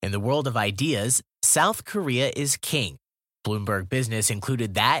in the world of ideas, South Korea is king. Bloomberg Business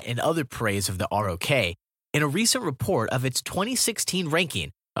included that and other praise of the ROK in a recent report of its 2016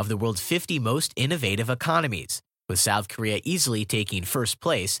 ranking of the world's 50 most innovative economies, with South Korea easily taking first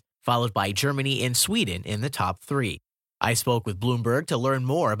place, followed by Germany and Sweden in the top 3. I spoke with Bloomberg to learn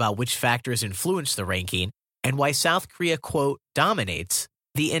more about which factors influence the ranking and why South Korea, quote, dominates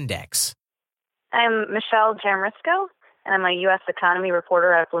the index. I'm Michelle Jamrisco, and I'm a U.S. economy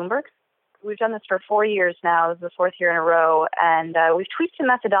reporter at Bloomberg. We've done this for 4 years now. This is the 4th year in a row, and we've tweaked the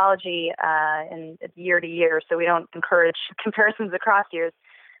methodology in year to year, so we don't encourage comparisons across years.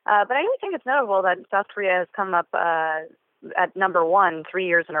 But I really think it's notable that South Korea has come up at number 1 3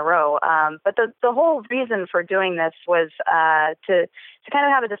 years in a row. But the whole reason for doing this was to kind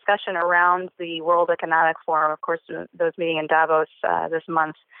of have a discussion around the World Economic Forum, of course, those meeting in Davos this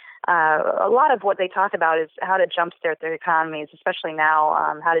month. A lot of what they talk about is how to jumpstart their economies, especially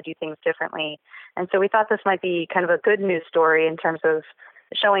now, how to do things differently. And so we thought this might be kind of a good news story in terms of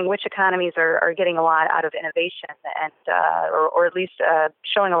showing which economies are getting a lot out of innovation and or at least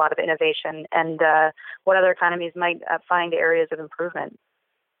showing a lot of innovation and what other economies might find areas of improvement.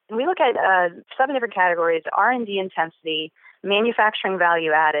 And we look at 7 different categories: R&D intensity, manufacturing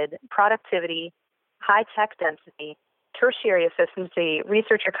value added, productivity, high tech density, tertiary efficiency,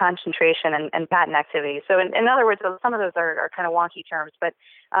 researcher concentration, and patent activity. So in other words, some of those are kind of wonky terms, but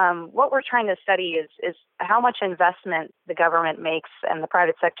what we're trying to study is how much investment the government makes and the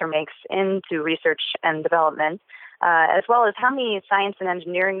private sector makes into research and development, as well as how many science and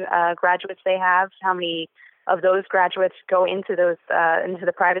engineering graduates they have, how many of those graduates go into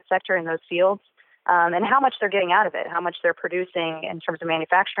the private sector in those fields, and how much they're getting out of it, how much they're producing in terms of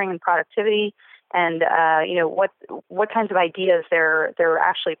manufacturing and productivity, and what kinds of ideas they're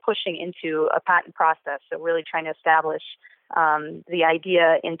actually pushing into a patent process. So really trying to establish the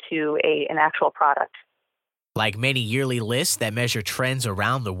idea into an actual product. Like many yearly lists that measure trends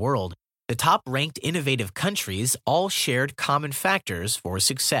around the world, the top-ranked innovative countries all shared common factors for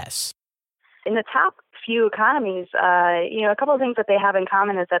success. In the top few economies, a couple of things that they have in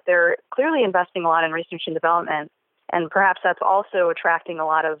common is that they're clearly investing a lot in research and development. And perhaps that's also attracting a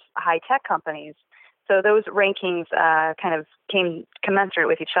lot of high-tech companies. So those rankings kind of came commensurate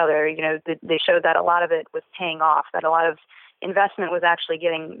with each other. They showed that a lot of it was paying off, that a lot of investment was actually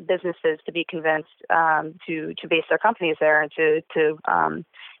getting businesses to be convinced to base their companies there and to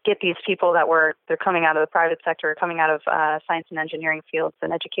get these people they're coming out of the private sector, coming out of science and engineering fields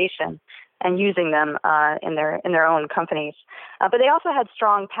and education, and using them in their own companies. But they also had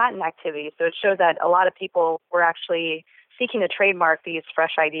strong patent activity, so it showed that a lot of people were actually seeking to trademark these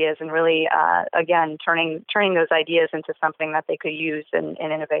fresh ideas and really, again, turning those ideas into something that they could use in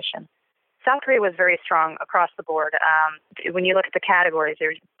innovation. South Korea was very strong across the board. When you look at the categories,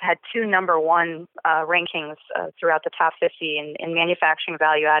 they had 2 number 1 rankings throughout the top 50 in manufacturing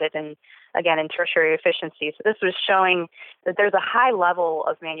value added and, again, in tertiary efficiency. So this was showing that there's a high level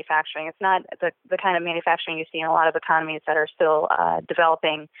of manufacturing. It's not the kind of manufacturing you see in a lot of economies that are still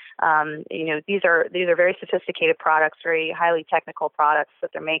developing. These are very sophisticated products, very highly technical products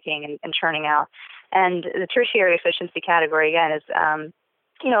that they're making and churning out. And the tertiary efficiency category, again, is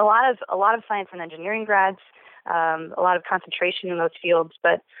a lot of science and engineering grads, a lot of concentration in those fields,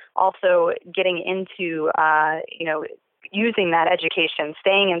 but also getting into using that education,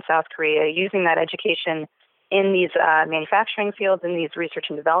 staying in South Korea, using that education in these manufacturing fields, in these research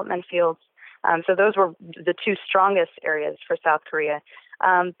and development fields. So those were the 2 strongest areas for South Korea.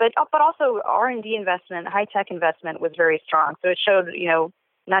 But also R&D investment, high-tech investment was very strong. So it showed,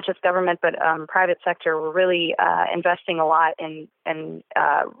 not just government, but private sector were really investing a lot in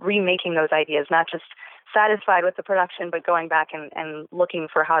remaking those ideas, not just satisfied with the production, but going back and looking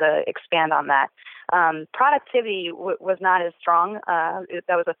for how to expand on that. Productivity was not as strong.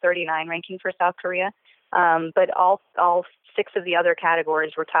 That was a 39 ranking for South Korea. But all 6 of the other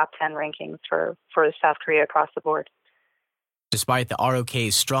categories were top 10 rankings for South Korea across the board. Despite the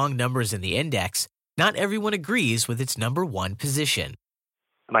ROK's strong numbers in the index, not everyone agrees with its number 1 position.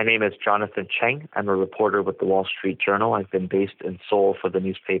 My name is Jonathan Cheng. I'm a reporter with the Wall Street Journal. I've been based in Seoul for the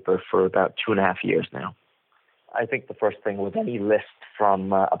newspaper for about 2.5 years now. I think the first thing with any list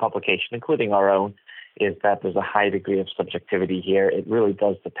from a publication, including our own, is that there's a high degree of subjectivity here. It really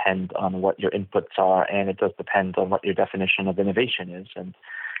does depend on what your inputs are, and it does depend on what your definition of innovation is. And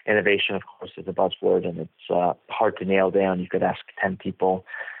innovation, of course, is a buzzword, and it's hard to nail down. You could ask 10 people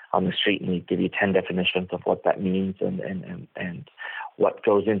on the street, and they'd give you 10 definitions of what that means and what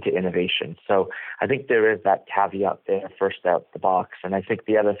goes into innovation. So I think there is that caveat there, first out the box. And I think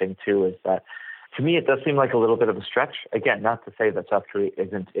the other thing, too, is that To me, it does seem like a little bit of a stretch. Again, not to say that South Korea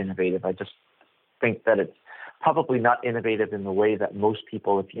isn't innovative. I just think that it's probably not innovative in the way that most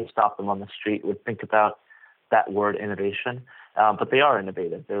people, if you stop them on the street, would think about that word innovation. But they are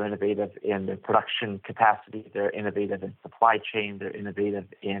innovative. They're innovative in their production capacity. They're innovative in supply chain. They're innovative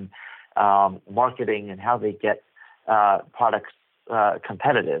in marketing and how they get products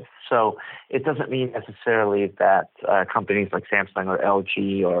competitive. So it doesn't mean necessarily that companies like Samsung or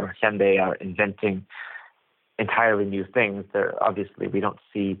LG or Hyundai are inventing entirely new things. Obviously, we don't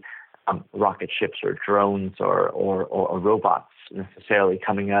see rocket ships or drones or robots necessarily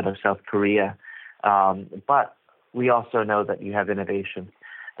coming out of South Korea. But we also know that you have innovations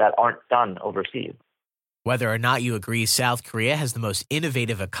that aren't done overseas. Whether or not you agree South Korea has the most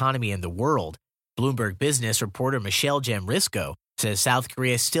innovative economy in the world, Bloomberg Business reporter Michelle Jamrisko says South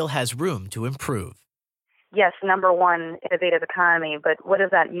Korea still has room to improve. Yes, number one, innovative economy, but what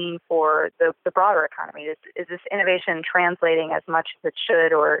does that mean for the broader economy? Is this innovation translating as much as it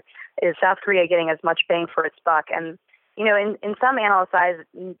should, or is South Korea getting as much bang for its buck? And, you know, in some analyst eyes,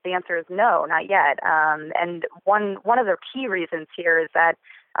 the answer is no, not yet. And one of the key reasons here is that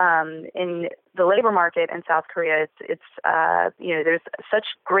in the labor market in South Korea, it's you know, there's such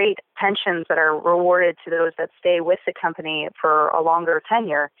great pensions that are rewarded to those that stay with the company for a longer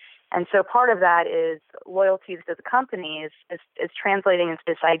tenure. And so part of that is loyalty to the company is translating into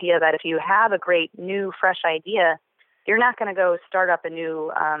this idea that if you have a great new, fresh idea, you're not going to go start up a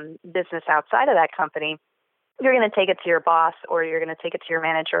new business outside of that company. You're going to take it to your boss, or you're going to take it to your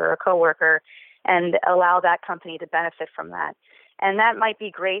manager or a coworker and allow that company to benefit from that. And that might be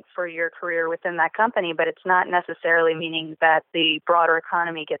great for your career within that company, but it's not necessarily meaning that the broader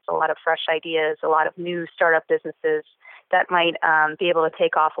economy gets a lot of fresh ideas, a lot of new startup businesses that might be able to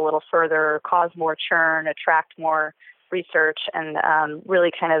take off a little further, cause more churn, attract more research, and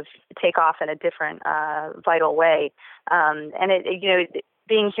really kind of take off in a different vital way. And it, you know,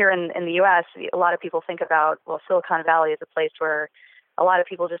 being here in the U.S., a lot of people think about, well, Silicon Valley is a place where a lot of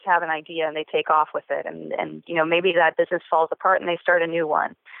people just have an idea and they take off with it, and you know, maybe that business falls apart and they start a new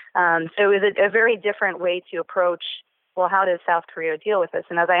one. So it's a very different way to approach, well, how does South Korea deal with this?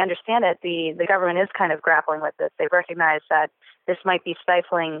 And as I understand it, the government is kind of grappling with this. They've recognized that this might be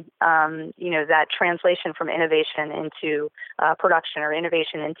stifling, you know, that translation from innovation into production, or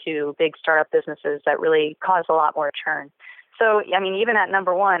innovation into big startup businesses that really cause a lot more churn. So, I mean, even at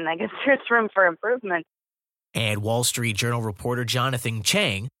number one, I guess there's room for improvement. And Wall Street Journal reporter Jonathan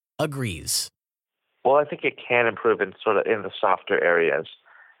Chang agrees. Well, I think it can improve in the softer areas.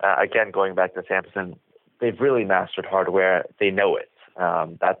 Again, going back to Samsung, they've really mastered hardware. They know it.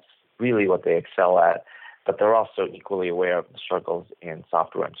 That's really what they excel at. But they're also equally aware of the struggles in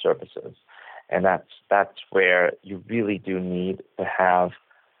software and services. And that's where you really do need to have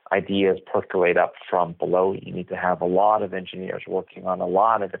ideas percolate up from below. You need to have a lot of engineers working on a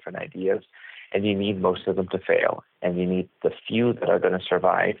lot of different ideas, and you need most of them to fail. And you need the few that are going to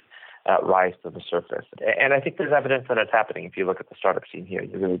survive rise to the surface. And I think there's evidence that it's happening. If you look at the startup scene here,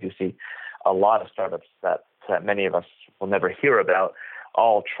 you really do see a lot of startups that many of us will never hear about,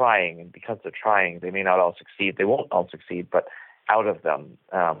 all trying. And because they're trying, they may not all succeed. They won't all succeed, but out of them,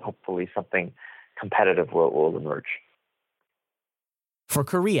 hopefully something competitive will emerge. For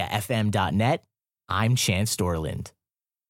KoreaFM.net, I'm Chance Dorland.